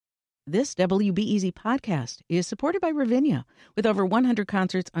This WBEZ podcast is supported by Ravinia, with over 100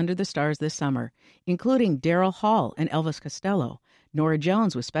 concerts under the stars this summer, including Daryl Hall and Elvis Costello, Norah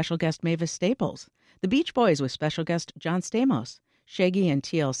Jones with special guest Mavis Staples, The Beach Boys with special guest John Stamos, Shaggy and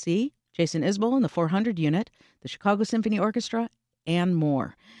TLC, Jason Isbell and the 400 Unit, the Chicago Symphony Orchestra, and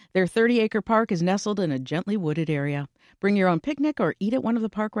more. Their 30-acre park is nestled in a gently wooded area. Bring your own picnic or eat at one of the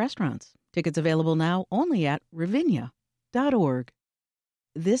park restaurants. Tickets available now only at ravinia.org.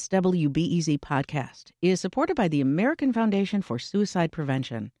 This WBEZ podcast is supported by the American Foundation for Suicide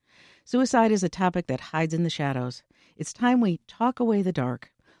Prevention. Suicide is a topic that hides in the shadows. It's time we talk away the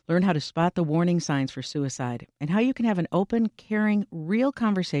dark, learn how to spot the warning signs for suicide, and how you can have an open, caring, real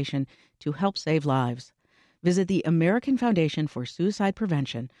conversation to help save lives. Visit the American Foundation for Suicide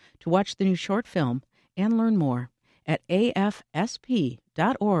Prevention to watch the new short film and learn more at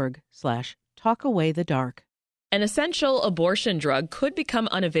afsp.org/talkawaythedark. An essential abortion drug could become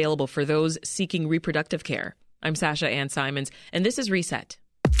unavailable for those seeking reproductive care. I'm Sasha Ann Simons, and this is Reset.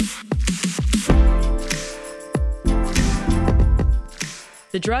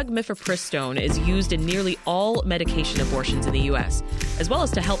 The drug Mifepristone is used in nearly all medication abortions in the U.S., as well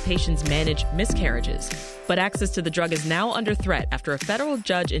as to help patients manage miscarriages. But access to the drug is now under threat after a federal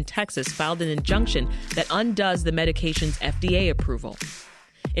judge in Texas filed an injunction that undoes the medication's FDA approval.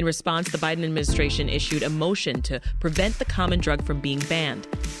 In response, the Biden administration issued a motion to prevent the common drug from being banned.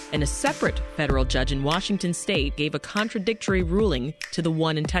 And a separate federal judge in Washington state gave a contradictory ruling to the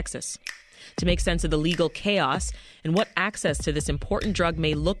one in Texas. To make sense of the legal chaos and what access to this important drug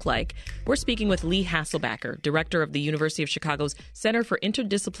may look like, we're speaking with Lee Hasselbacher, director of the University of Chicago's Center for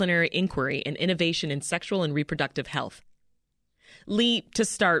Interdisciplinary Inquiry and Innovation in Sexual and Reproductive Health. Lee, to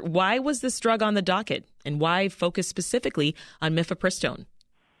start, why was this drug on the docket, and why focus specifically on Mifepristone?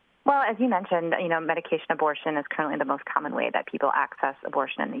 Well, as you mentioned, medication abortion is currently the most common way that people access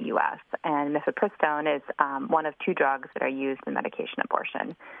abortion in the U.S., and Mifepristone is one of two drugs that are used in medication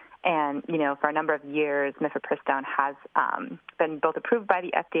abortion. And, for a number of years, Mifepristone has been both approved by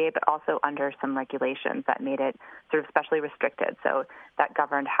the FDA, but also under some regulations that made it sort of specially restricted. So that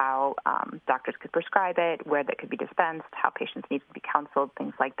governed how doctors could prescribe it, where that could be dispensed, how patients needed to be counseled,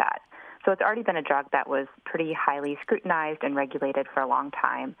 things like that. So it's already been a drug that was pretty highly scrutinized and regulated for a long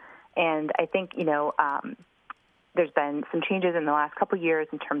time. And I think, there's been some changes in the last couple of years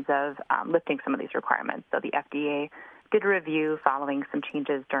in terms of lifting some of these requirements. So the FDA did a review following some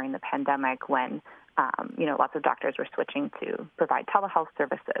changes during the pandemic when, lots of doctors were switching to provide telehealth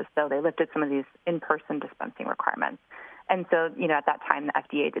services. So they lifted some of these in-person dispensing requirements. And so, at that time, the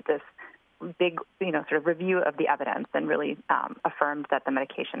FDA did this big, sort of review of the evidence and really affirmed that the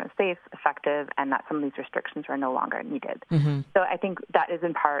medication is safe, effective, and that some of these restrictions are no longer needed. Mm-hmm. So I think that is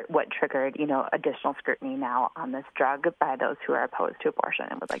in part what triggered, additional scrutiny now on this drug by those who are opposed to abortion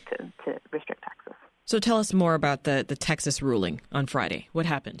and would like to restrict access. So tell us more about the Texas ruling on Friday. What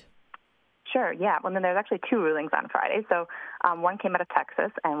happened? Sure, yeah. Well, then there's actually two rulings on Friday. So one came out of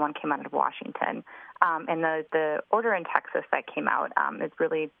Texas and one came out of Washington. And the order in Texas that came out is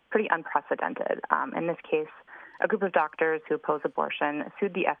really pretty unprecedented. In this case, a group of doctors who oppose abortion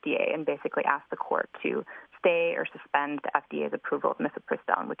sued the FDA and basically asked the court to stay or suspend the FDA's approval of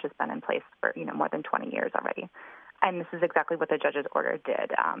Mifepristone, which has been in place for more than 20 years already. And this is exactly what the judge's order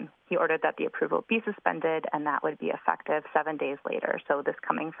did. He ordered that the approval be suspended, and that would be effective 7 days later, so this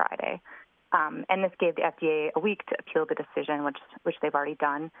coming Friday. And this gave the FDA a week to appeal the decision, which they've already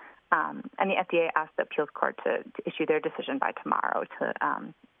done. And the FDA asked the appeals court to issue their decision by tomorrow to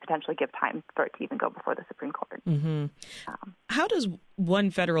potentially give time for it to even go before the Supreme Court. Mm-hmm. How does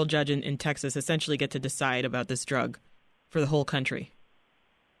one federal judge in Texas essentially get to decide about this drug for the whole country?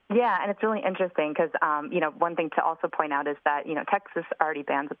 Yeah, and it's really interesting because, one thing to also point out is that, Texas already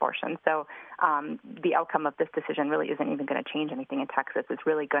bans abortion. So the outcome of this decision really isn't even going to change anything in Texas. It's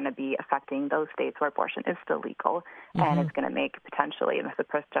really going to be affecting those states where abortion is still legal, mm-hmm. and it's going to make potentially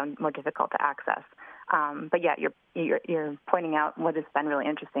Mifepristone more difficult to access. But yeah, you're pointing out what has been really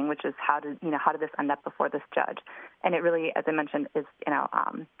interesting, which is how did this end up before this judge? And it really, as I mentioned, is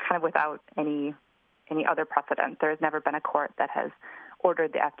kind of without any other precedent. There has never been a court that has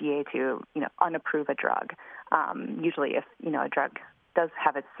ordered the FDA to, unapprove a drug. Usually if, a drug does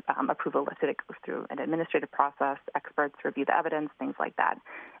have its approval listed, it goes through an administrative process, experts review the evidence, things like that.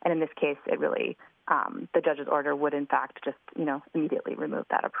 And in this case, it really, the judge's order would in fact just, immediately remove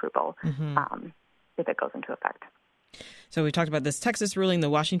that approval mm-hmm. If it goes into effect. So we talked about this Texas ruling, the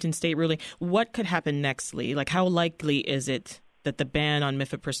Washington state ruling. What could happen next, Lee? Like, how likely is it that the ban on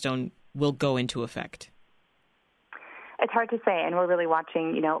Mifepristone will go into effect? It's hard to say, and we're really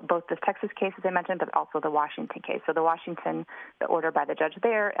watching, both this Texas case, as I mentioned, but also the Washington case. So the order by the judge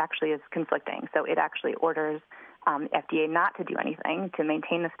there actually is conflicting. So it actually orders FDA not to do anything, to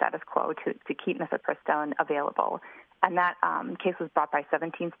maintain the status quo, to keep Mifepristone available. And that case was brought by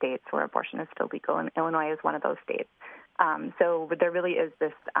 17 states where abortion is still legal, and Illinois is one of those states. So there really is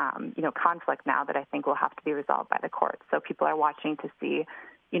this, conflict now that I think will have to be resolved by the courts. So people are watching to see,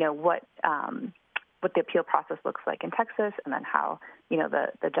 what the appeal process looks like in Texas, and then how,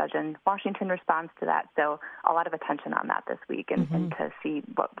 the judge in Washington responds to that. So a lot of attention on that this week, and to see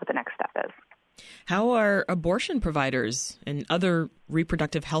what the next step is. How are abortion providers and other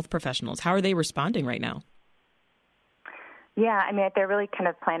reproductive health professionals, how are they responding right now? Yeah, they're really kind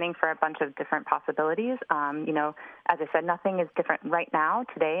of planning for a bunch of different possibilities. As I said, nothing is different right now.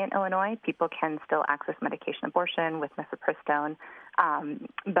 Today in Illinois, people can still access medication abortion with Mifepristone,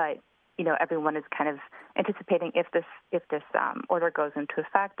 but everyone is kind of anticipating if this order goes into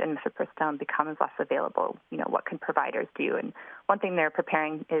effect and Mifepristone becomes less available, what can providers do? And one thing they're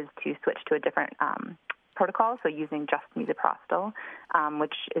preparing is to switch to a different protocol, so using just Mifepristone,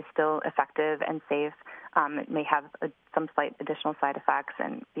 which is still effective and safe. It may have some slight additional side effects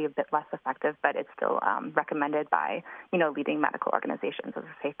and be a bit less effective, but it's still recommended by, leading medical organizations as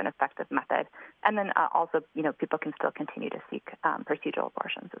a safe and effective method. And then also, people can still continue to seek procedural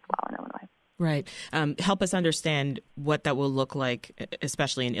abortions as well in Illinois. Right. Help us understand what that will look like,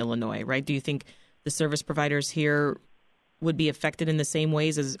 especially in Illinois, right? Do you think the service providers here would be affected in the same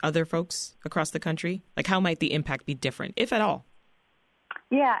ways as other folks across the country? Like, how might the impact be different, if at all?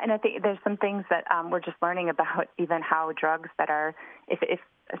 Yeah, and I think there's some things that we're just learning about, even how drugs that are, if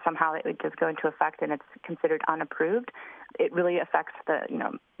somehow it would just go into effect and it's considered unapproved, it really affects the,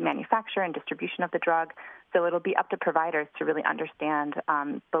 manufacture and distribution of the drug. So it'll be up to providers to really understand,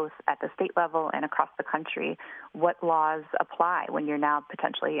 both at the state level and across the country, what laws apply when you're now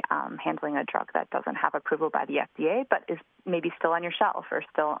potentially handling a drug that doesn't have approval by the FDA, but is maybe still on your shelf or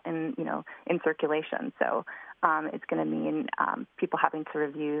still in circulation. So it's going to mean people having to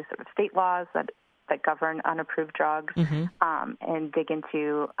review sort of state laws that govern unapproved drugs, and dig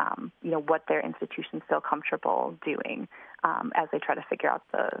into, what their institutions feel comfortable doing as they try to figure out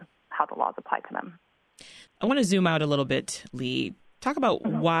how the laws apply to them. I want to zoom out a little bit, Lee. Talk about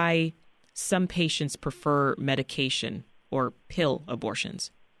why some patients prefer medication or pill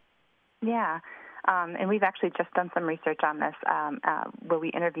abortions. Yeah. And we've actually just done some research on this where we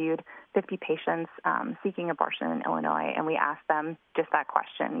interviewed 50 patients seeking abortion in Illinois, and we asked them just that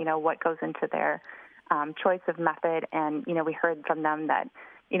question, what goes into their choice of method. And, we heard from them that,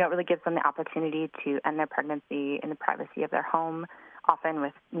 it really gives them the opportunity to end their pregnancy in the privacy of their home, often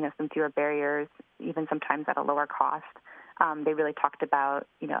with, some fewer barriers, even sometimes at a lower cost. They really talked about,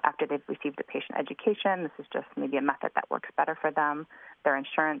 after they've received a patient education, this is just maybe a method that works better for them, their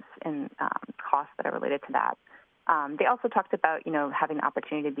insurance and costs that are related to that. They also talked about, having the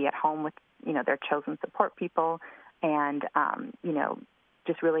opportunity to be at home with, their chosen support people and,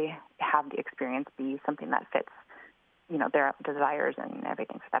 just really have the experience be something that fits, their desires and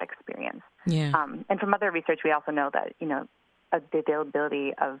everything for that experience. Yeah. And from other research, we also know that, the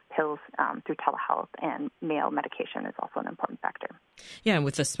availability of pills through telehealth and mail medication is also an important factor. Yeah, and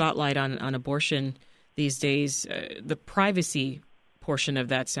with the spotlight on abortion these days, the privacy portion of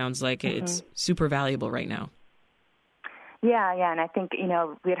that sounds like it's super valuable right now. Yeah, and I think,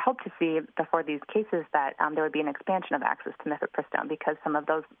 we had hoped to see before these cases that there would be an expansion of access to Mifepristone because some of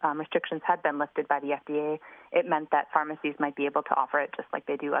those restrictions had been lifted by the FDA. It meant that pharmacies might be able to offer it just like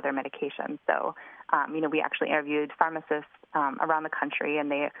they do other medications. So, we actually interviewed pharmacists around the country,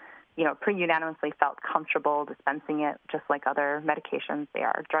 and they, pretty unanimously felt comfortable dispensing it just like other medications. They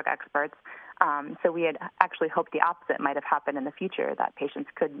are drug experts. So we had actually hoped the opposite might have happened in the future, that patients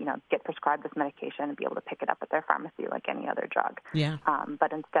could, get prescribed this medication and be able to pick it up at their pharmacy like any other drug. Yeah.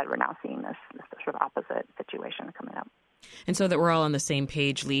 But instead, we're now seeing this sort of opposite situation coming up. And so that we're all on the same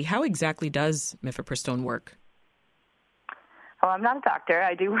page, Lee, how exactly does Mifepristone work? Well, I'm not a doctor.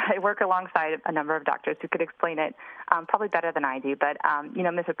 I work alongside a number of doctors who could explain it probably better than I do. But,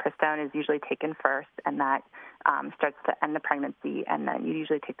 Mifepristone is usually taken first, and that starts to end the pregnancy. And then you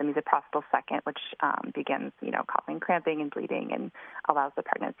usually take the Mifepristone second, which begins, coughing, cramping, and bleeding, and allows the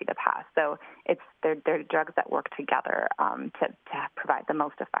pregnancy to pass. So they're drugs that work together to provide the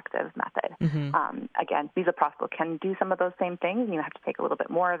most effective method. Again, Mifepristone can do some of those same things, and you have to take a little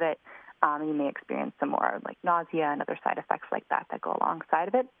bit more of it. You may experience some more like nausea and other side effects like that go alongside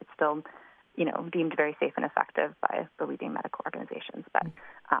of it. It's still, deemed very safe and effective by the leading medical organizations. But,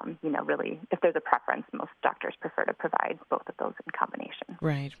 really, if there's a preference, most doctors prefer to provide both of those in combination.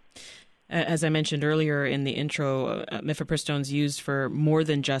 Right. As I mentioned earlier in the intro, mifepristone is used for more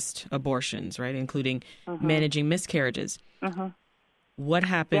than just abortions, right, including managing miscarriages. What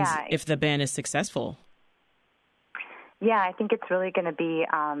happens if the ban is successful? Yeah, I think it's really going to be,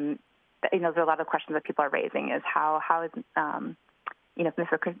 there are a lot of questions that people are raising is how is, if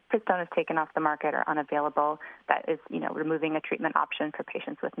mifepristone is taken off the market or unavailable, that is, removing a treatment option for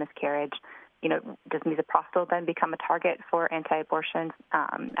patients with miscarriage. Does misoprostol then become a target for anti-abortion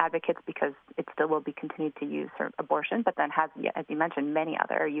advocates because it still will be continued to use for abortion, but then has, as you mentioned, many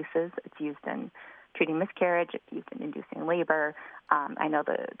other uses. It's used in treating miscarriage. It's used in inducing labor. I know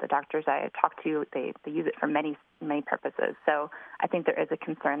the doctors I talked to, they use it for many purposes. So I think there is a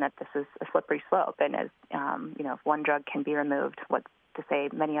concern that this is a slippery slope. And as, if one drug can be removed, what's to say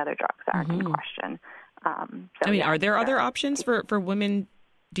many other drugs aren't in question. Are there other options for women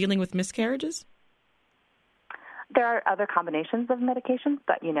dealing with miscarriages? There are other combinations of medications,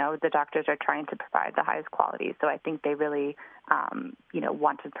 but, the doctors are trying to provide the highest quality. So I think they really,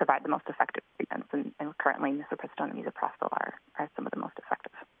 want to provide the most effective treatments. And currently, mifepristone and misoprostol are some of the most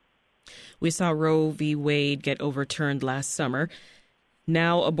effective. We saw Roe v. Wade get overturned last summer.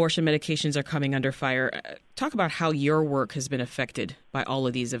 Now abortion medications are coming under fire. Talk about how your work has been affected by all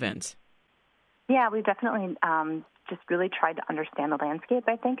of these events. Yeah, we've definitely just really tried to understand the landscape,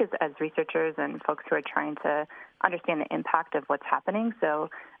 I think, as researchers and folks who are trying to understand the impact of what's happening. So,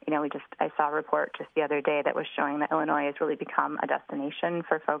 I saw a report just the other day that was showing that Illinois has really become a destination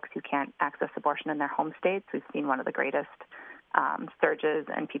for folks who can't access abortion in their home states. We've seen one of the greatest surges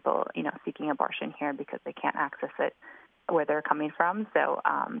in people, seeking abortion here because they can't access it where they're coming from. So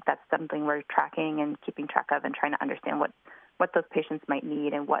that's something we're tracking and keeping track of and trying to understand what those patients might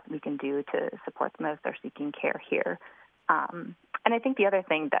need and what we can do to support them as they're seeking care here. And I think the other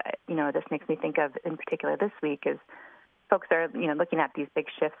thing that, this makes me think of in particular this week is folks are, looking at these big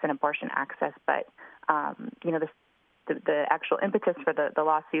shifts in abortion access, but, the actual impetus for the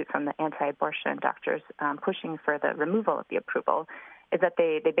lawsuit from the anti-abortion doctors pushing for the removal of the approval is that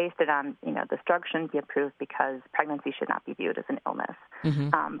they based it on, this drug shouldn't be approved because pregnancy should not be viewed as an illness.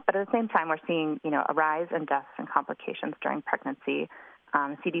 But at the same time, we're seeing, a rise in deaths and complications during pregnancy.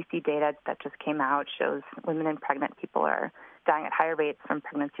 CDC data that just came out shows women and pregnant people are dying at higher rates from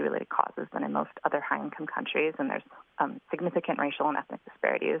pregnancy-related causes than in most other high-income countries, and there's significant racial and ethnic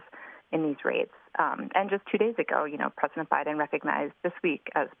disparities in these rates. And just 2 days ago, President Biden recognized this week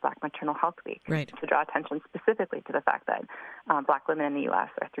as Black Maternal Health Week to draw attention specifically to the fact that Black women in the U.S.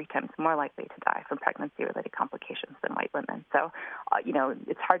 are 3 times more likely to die from pregnancy-related complications than white women. So,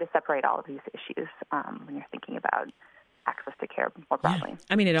 it's hard to separate all of these issues when you're thinking about access to care more broadly.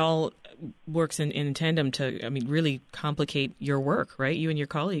 Yeah. It all works in tandem to, really complicate your work, right? You and your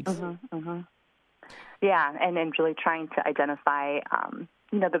colleagues. Yeah, and really trying to identify,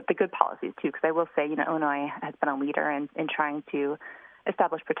 the good policies, too, because I will say, Illinois has been a leader in trying to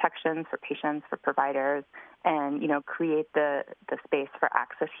establish protections for patients, for providers, and, create the space for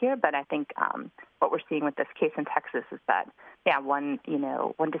access here. But I think what we're seeing with this case in Texas is that, one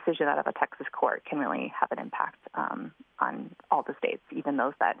decision out of a Texas court can really have an impact on all the states, even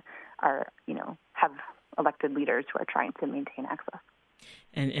those that are, have elected leaders who are trying to maintain access.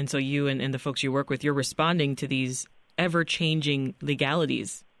 And so you and the folks you work with, you're responding to these ever-changing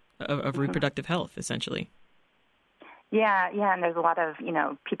legalities of reproductive health, essentially. Yeah, and there's a lot of,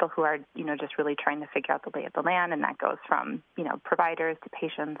 people who are, just really trying to figure out the lay of the land, and that goes from, providers to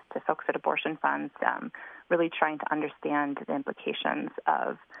patients to folks at abortion funds, really trying to understand the implications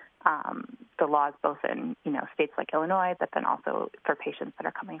of the laws both in, states like Illinois, but then also for patients that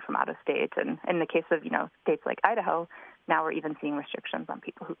are coming from out of state. And in the case of, states like Idaho, now we're even seeing restrictions on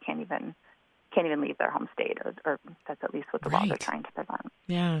people who can't even leave their home state, or that's at least what the laws are trying to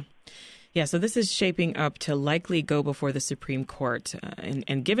prevent. Yeah, so this is shaping up to likely go before the Supreme Court.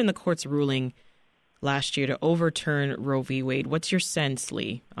 And given the court's ruling last year to overturn Roe v. Wade, what's your sense,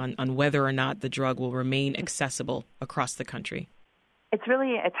 Lee, on whether or not the drug will remain accessible across the country? It's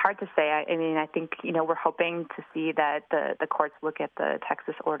hard to say. I think, we're hoping to see that the courts look at the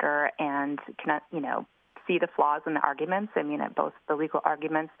Texas order and can, see the flaws in the arguments. Both the legal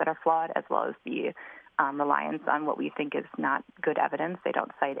arguments that are flawed as well as the reliance on what we think is not good evidence. They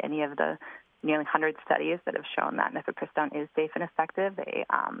don't cite any of the nearly 100 studies that have shown that mifepristone is safe and effective. They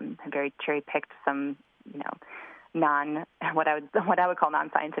have very cherry-picked some, what I would call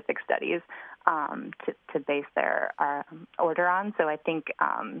non-scientific studies to base their order on. So I think,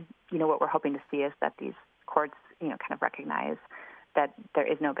 what we're hoping to see is that these courts, kind of recognize that there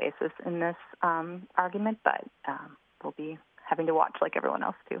is no basis in this argument, but we'll be having to watch like everyone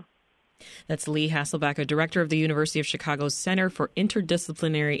else too. That's Lee Hasselbacher, director of the University of Chicago's Center for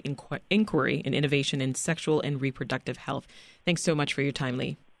Interdisciplinary Inquiry and Innovation in Sexual and Reproductive Health. Thanks so much for your time,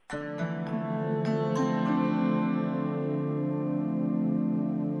 Lee.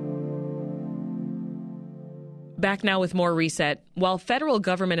 Back now with more Reset. While federal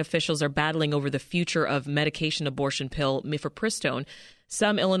government officials are battling over the future of medication abortion pill Mifepristone,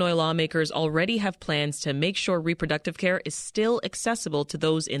 some Illinois lawmakers already have plans to make sure reproductive care is still accessible to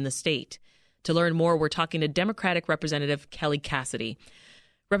those in the state. To learn more, we're talking to Democratic Representative Kelly Cassidy.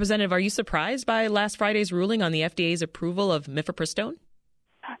 Representative, are you surprised by last Friday's ruling on the FDA's approval of Mifepristone?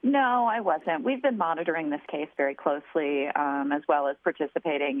 No, I wasn't. We've been monitoring this case very closely, as well as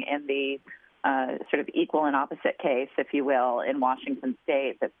participating in the sort of equal and opposite case, if you will, in Washington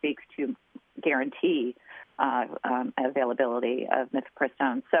state that seeks to guarantee availability of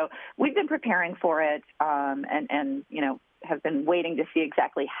Mifepristone. So we've been preparing for it, and have been waiting to see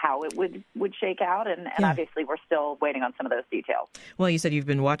exactly how it would shake out, and obviously we're still waiting on some of those details. Well, you said you've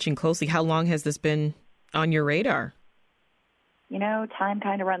been watching closely. How long has this been on your radar? Time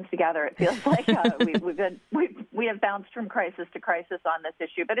kind of runs together. It feels like we have bounced from crisis to crisis on this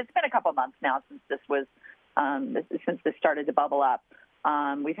issue, but it's been a couple months now since this started to bubble up.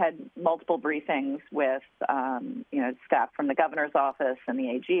 We've had multiple briefings with staff from the governor's office and the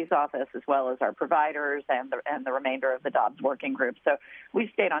AG's office, as well as our providers and the remainder of the Dobbs working group. So we've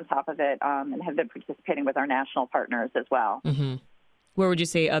stayed on top of it and have been participating with our national partners as well. Mm-hmm. Where would you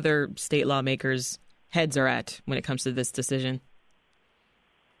say other state lawmakers' heads are at when it comes to this decision?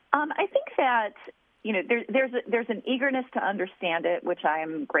 I think that there's an eagerness to understand it, which I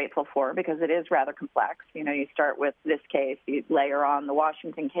am grateful for because it is rather complex. You start with this case, you layer on the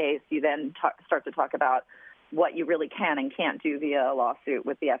Washington case, you then start to talk about what you really can and can't do via a lawsuit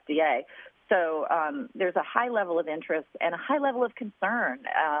with the FDA. So there's a high level of interest and a high level of concern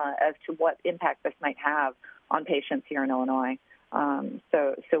as to what impact this might have on patients here in Illinois.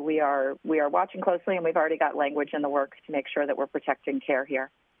 So we are watching closely, and we've already got language in the works to make sure that we're protecting care here.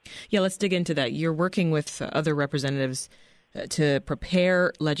 Yeah, let's dig into that. You're working with other representatives to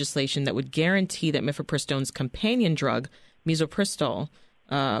prepare legislation that would guarantee that Mifepristone's companion drug, Mifepristone,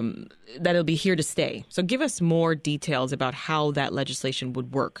 that it'll be here to stay. So give us more details about how that legislation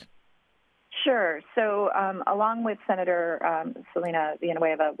would work. Sure. So along with Senator Selena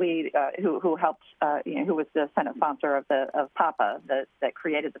Villanueva, who helped, who was the Senate sponsor of PAPA that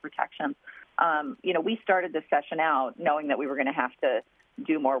created the protections, we started this session out knowing that we were going to have to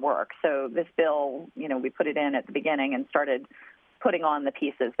do more work. So this bill, we put it in at the beginning and started putting on the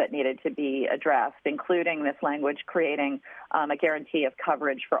pieces that needed to be addressed, including this language creating a guarantee of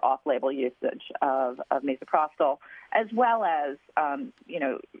coverage for off-label usage of misoprostol, as well as,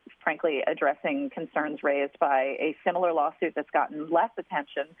 frankly, addressing concerns raised by a similar lawsuit that's gotten less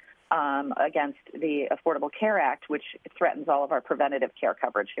attention against the Affordable Care Act, which threatens all of our preventative care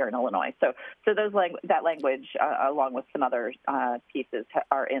coverage here in Illinois. So that language, along with some other pieces,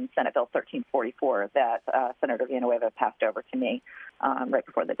 are in Senate Bill 1344 that Senator Villanueva passed over to me right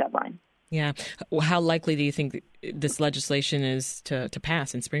before the deadline. Yeah. Well, how likely do you think this legislation is to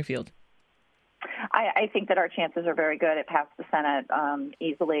pass in Springfield? I think that our chances are very good. It passed the Senate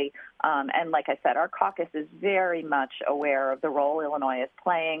easily. And like I said, our caucus is very much aware of the role Illinois is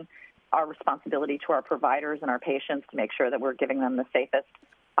playing, our responsibility to our providers and our patients to make sure that we're giving them the safest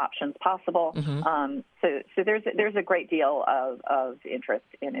options possible. Mm-hmm. So there's a great deal of interest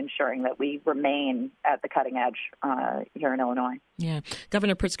in ensuring that we remain at the cutting edge here in Illinois. Yeah.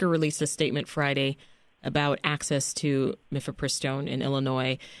 Governor Pritzker released a statement Friday about access to Mifepristone in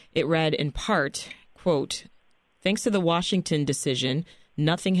Illinois. It read in part, quote, "Thanks to the Washington decision,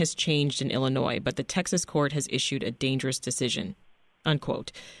 nothing has changed in Illinois, but the Texas court has issued a dangerous decision,"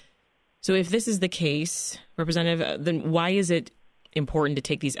 unquote. So if this is the case, Representative, then why is it important to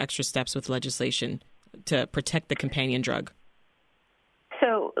take these extra steps with legislation to protect the companion drug?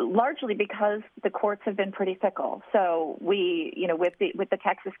 So largely because the courts have been pretty fickle. So we, with the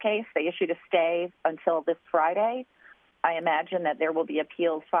Texas case, they issued a stay until this Friday. I imagine that there will be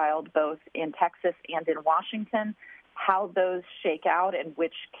appeals filed both in Texas and in Washington. How those shake out and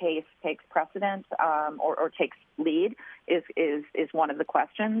which case takes precedent or takes lead is one of the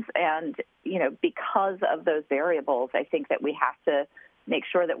questions. And, because of those variables, I think that we have to make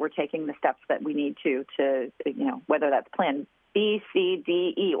sure that we're taking the steps that we need to whether that's plan B, C,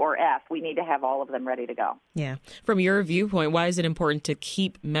 D, E, or F, we need to have all of them ready to go. Yeah. From your viewpoint, why is it important to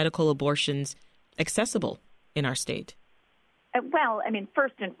keep medical abortions accessible in our state? Well, I mean,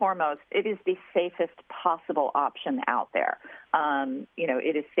 first and foremost, it is the safest possible option out there.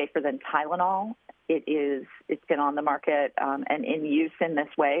 It is safer than Tylenol. It's been on the market and in use in this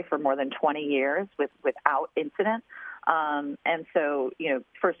way for more than 20 years without incident. And so,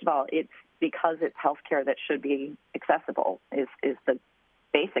 first of all, it's because it's healthcare that should be accessible is the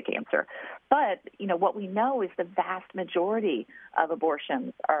basic answer. But, what we know is the vast majority of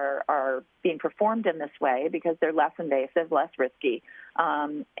abortions are being performed in this way because they're less invasive, less risky.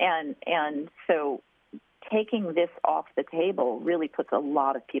 And so taking this off the table really puts a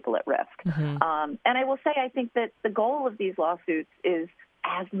lot of people at risk. Mm-hmm. And I will say, I think that the goal of these lawsuits is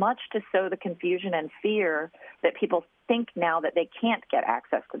as much to sow the confusion and fear that people think now that they can't get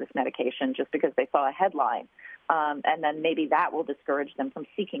access to this medication just because they saw a headline. And then maybe that will discourage them from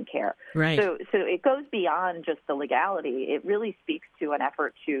seeking care. Right. So it goes beyond just the legality. It really speaks to an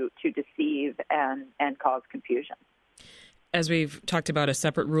effort to deceive and cause confusion. As we've talked about, a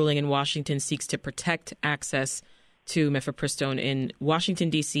separate ruling in Washington seeks to protect access to Mifepristone in Washington,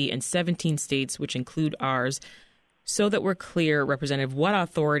 D.C. and 17 states, which include ours. So that we're clear, Representative, what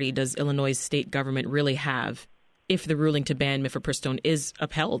authority does Illinois' state government really have if the ruling to ban Mifepristone is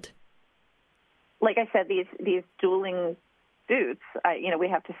upheld? Like I said, these dueling suits, we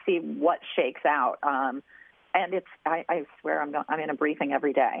have to see what shakes out. And I swear I'm in a briefing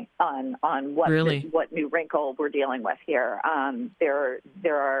every day on what really? What new wrinkle we're dealing with here. There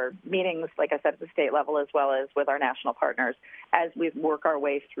are meetings, like I said, at the state level as well as with our national partners as we work our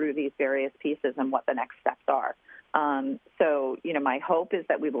way through these various pieces and what the next steps are. So, my hope is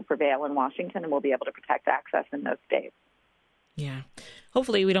that we will prevail in Washington and we'll be able to protect access in those states. Yeah.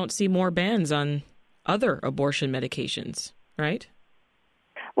 Hopefully we don't see more bans on other abortion medications, right?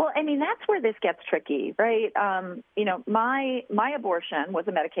 Well, I mean, that's where this gets tricky, right? My abortion was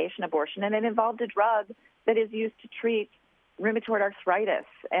a medication abortion, and it involved a drug that is used to treat rheumatoid arthritis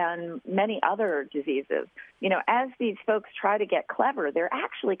and many other diseases. As these folks try to get clever, they're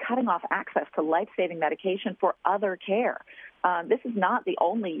actually cutting off access to life-saving medication for other care. This is not the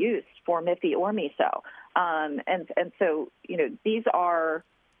only use for Miffy or Miso. And so, these are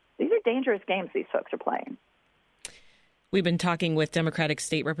dangerous games these folks are playing. We've been talking with Democratic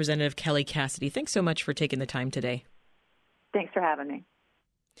State Representative Kelly Cassidy. Thanks so much for taking the time today. Thanks for having me.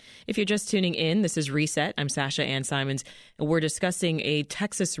 If you're just tuning in, this is Reset. I'm Sasha Ann Simons, and we're discussing a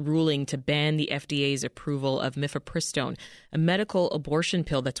Texas ruling to ban the FDA's approval of Mifepristone, a medical abortion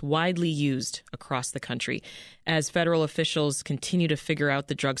pill that's widely used across the country. As federal officials continue to figure out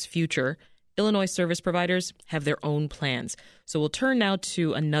the drug's future, Illinois service providers have their own plans. So we'll turn now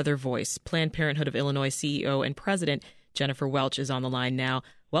to another voice. Planned Parenthood of Illinois CEO and President Jennifer Welch is on the line now.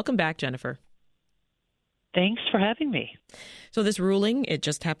 Welcome back, Jennifer. Thanks for having me. So this ruling, it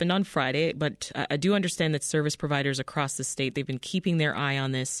just happened on Friday, but I do understand that service providers across the state, they've been keeping their eye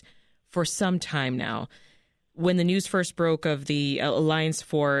on this for some time now. When the news first broke of the Alliance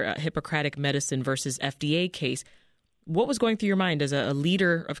for Hippocratic Medicine versus FDA case, what was going through your mind as a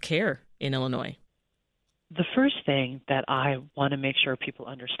leader of care in Illinois? The first thing that I want to make sure people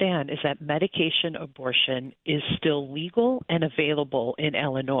understand is that medication abortion is still legal and available in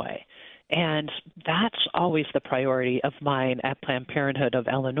Illinois. And that's always the priority of mine at Planned Parenthood of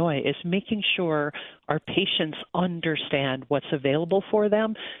Illinois, is making sure our patients understand what's available for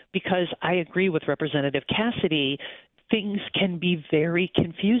them, because I agree with Representative Cassidy, things can be very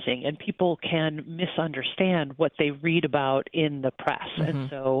confusing and people can misunderstand what they read about in the press. Mm-hmm. And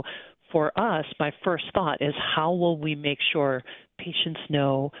so for us, my first thought is, how will we make sure patients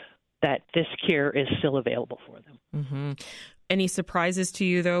know that this care is still available for them? Mm-hmm. Any surprises to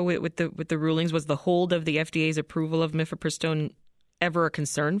you, though, with the rulings? Was the hold of the FDA's approval of Mifepristone ever a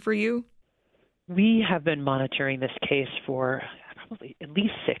concern for you? We have been monitoring this case for probably at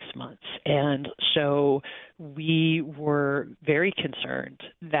least 6 months. And so we were very concerned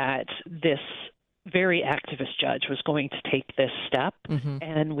that this very activist judge was going to take this step, mm-hmm.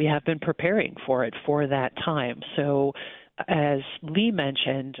 and we have been preparing for it for that time. So as Lee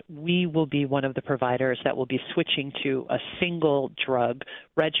mentioned, we will be one of the providers that will be switching to a single drug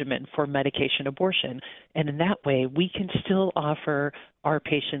regimen for medication abortion. And in that way, we can still offer our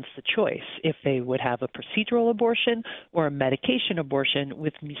patients the choice if they would have a procedural abortion or a medication abortion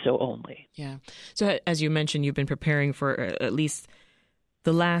with Miso only. Yeah. So as you mentioned, you've been preparing for at least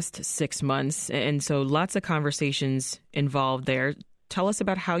the last 6 months. And so lots of conversations involved there. Tell us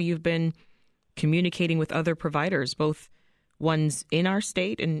about how you've been communicating with other providers, both ones in our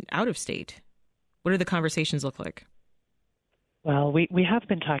state and out of state. What do the conversations look like? Well, we have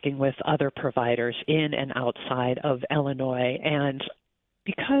been talking with other providers in and outside of Illinois, and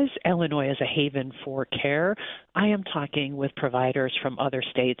because Illinois is a haven for care, I am talking with providers from other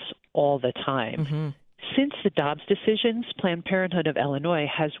states all the time. Mm-hmm. Since the Dobbs decisions, Planned Parenthood of Illinois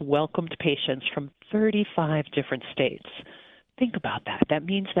has welcomed patients from 35 different states. Think about that. That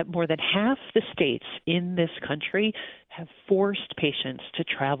means that more than half the states in this country have forced patients to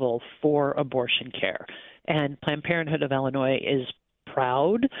travel for abortion care. And Planned Parenthood of Illinois is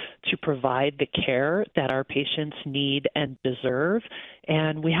proud to provide the care that our patients need and deserve.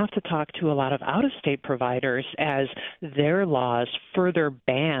 And we have to talk to a lot of out-of-state providers as their laws further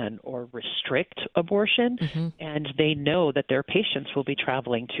ban or restrict abortion, and they know that their patients will be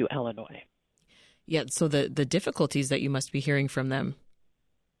traveling to Illinois. Yeah, so the difficulties that you must be hearing from them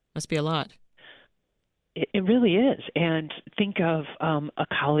must be a lot. It really is. And think of a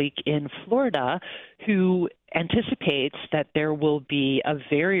colleague in Florida who anticipates that there will be a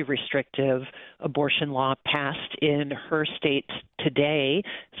very restrictive abortion law passed in her state today,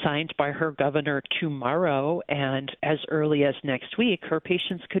 signed by her governor tomorrow, and as early as next week, her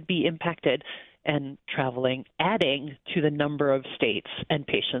patients could be impacted and traveling, adding to the number of states and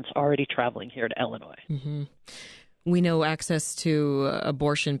patients already traveling here to Illinois. Mm-hmm. We know access to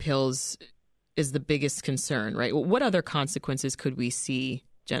abortion pills is the biggest concern, right? What other consequences could we see,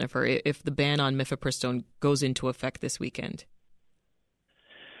 Jennifer, if the ban on Mifepristone goes into effect this weekend?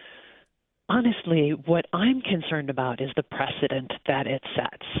 Honestly, what I'm concerned about is the precedent that it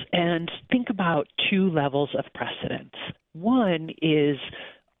sets. And think about two levels of precedent. One is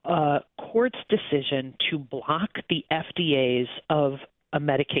a court's decision to block the FDA's of a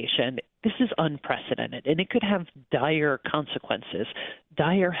medication. This is unprecedented, and it could have dire consequences,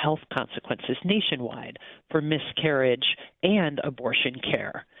 dire health consequences nationwide for miscarriage and abortion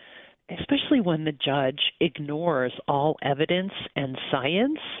care, especially when the judge ignores all evidence and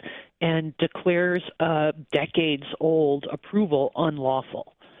science and declares a decades-old approval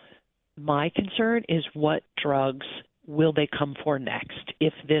unlawful. My concern is what drugs will they come for next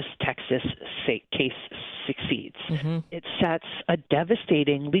if this Texas case succeeds? Mm-hmm. It sets a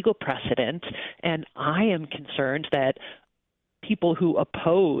devastating legal precedent, and I am concerned that people who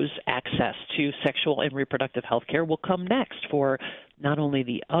oppose access to sexual and reproductive health care will come next for not only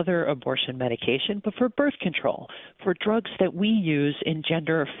the other abortion medication, but for birth control, for drugs that we use in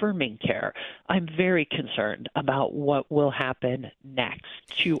gender-affirming care. I'm very concerned about what will happen next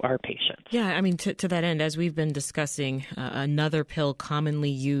to our patients. Yeah, I mean, to that end, as we've been discussing, another pill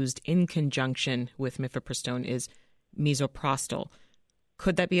commonly used in conjunction with Mifepristone is Mifepristone.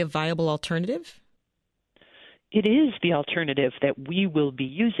 Could that be a viable alternative? It is the alternative that we will be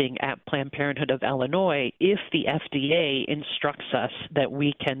using at Planned Parenthood of Illinois if the FDA instructs us that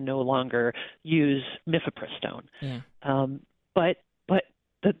we can no longer use Mifepristone. Yeah. But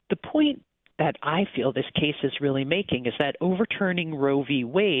the point that I feel this case is really making is that overturning Roe v.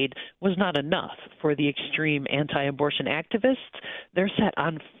 Wade was not enough for the extreme anti-abortion activists. They're set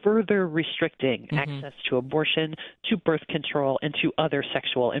on further restricting access to abortion, to birth control, and to other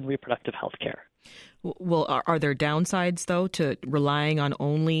sexual and reproductive health care. Well, are there downsides, though, to relying on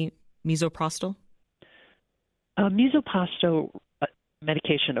only Mifepristone? Mifepristone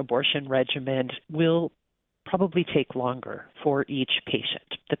medication abortion regimen will probably take longer for each patient.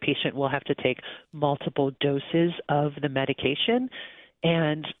 The patient will have to take multiple doses of the medication,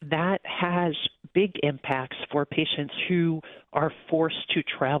 and that has big impacts for patients who are forced to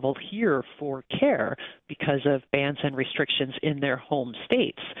travel here for care because of bans and restrictions in their home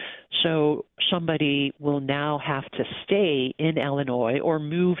states. So somebody will now have to stay in Illinois or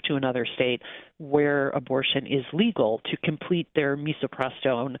move to another state where abortion is legal to complete their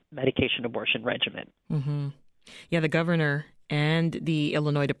Mifepristone medication abortion regimen. Mm-hmm. Yeah, the governor and the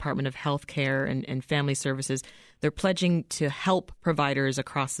Illinois Department of Health Care and Family Services, they're pledging to help providers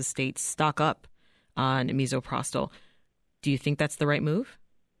across the state stock up on Mifepristone. Do you think that's the right move?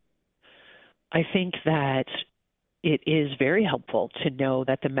 I think that it is very helpful to know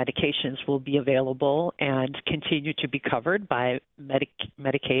that the medications will be available and continue to be covered by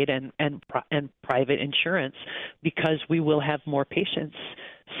Medicaid and private insurance because we will have more patients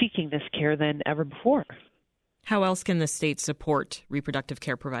seeking this care than ever before. How else can the state support reproductive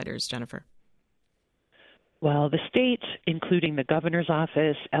care providers, Jennifer? Well, the state, including the governor's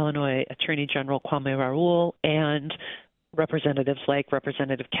office, Illinois Attorney General Kwame Raoul, and representatives like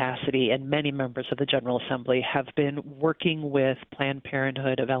Representative Cassidy and many members of the General Assembly have been working with Planned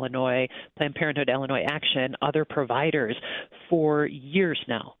Parenthood of Illinois, Planned Parenthood Illinois Action, other providers for years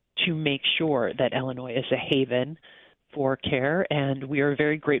now to make sure that Illinois is a haven for care, and we are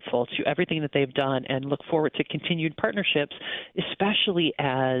very grateful to everything that they've done and look forward to continued partnerships, especially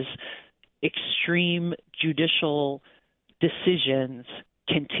as extreme judicial decisions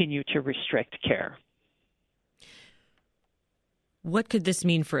continue to restrict care. What could this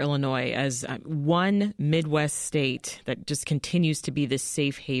mean for Illinois as one Midwest state that just continues to be this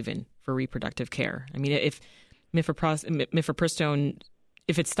safe haven for reproductive care? I mean, if Mifepristone,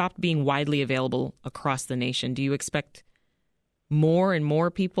 if it stopped being widely available across the nation, do you expect more and more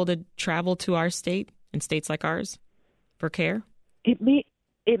people to travel to our state and states like ours for care? It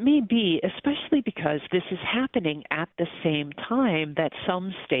may be, especially because this is happening at the same time that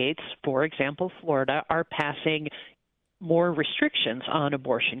some states, for example, Florida, are passing more restrictions on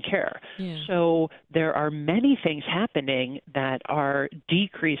abortion care. Yeah. So there are many things happening that are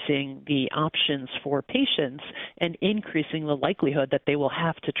decreasing the options for patients and increasing the likelihood that they will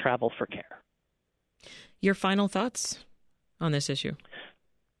have to travel for care. Your final thoughts on this issue?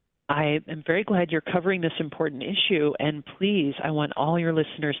 I am very glad you're covering this important issue, and please, I want all your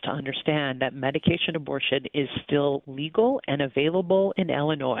listeners to understand that medication abortion is still legal and available in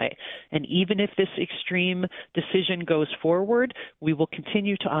Illinois. And even if this extreme decision goes forward, we will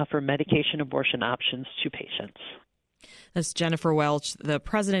continue to offer medication abortion options to patients. That's Jennifer Welch, the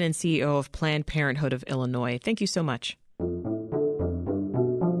president and CEO of Planned Parenthood of Illinois. Thank you so much.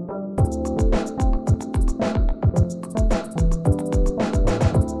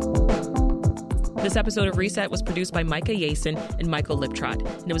 This episode of Reset was produced by Micah Yasin and Michael Liptrot,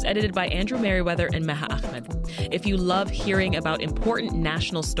 and it was edited by Andrew Merriweather and Meha Ahmed. If you love hearing about important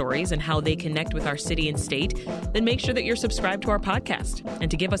national stories and how they connect with our city and state, then make sure that you're subscribed to our podcast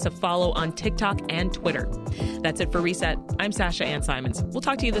and to give us a follow on TikTok and Twitter. That's it for Reset. I'm Sasha Ann Simons. We'll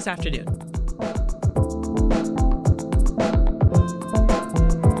talk to you this afternoon.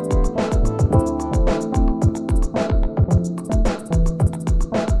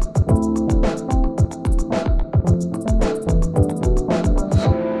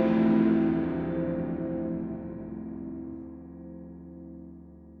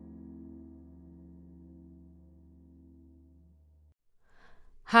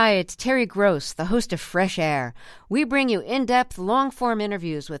 Hi, it's Terry Gross, the host of Fresh Air. We bring you in-depth, long-form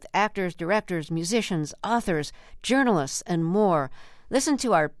interviews with actors, directors, musicians, authors, journalists, and more. Listen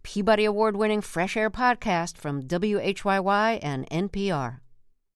to our Peabody Award-winning Fresh Air podcast from WHYY and NPR.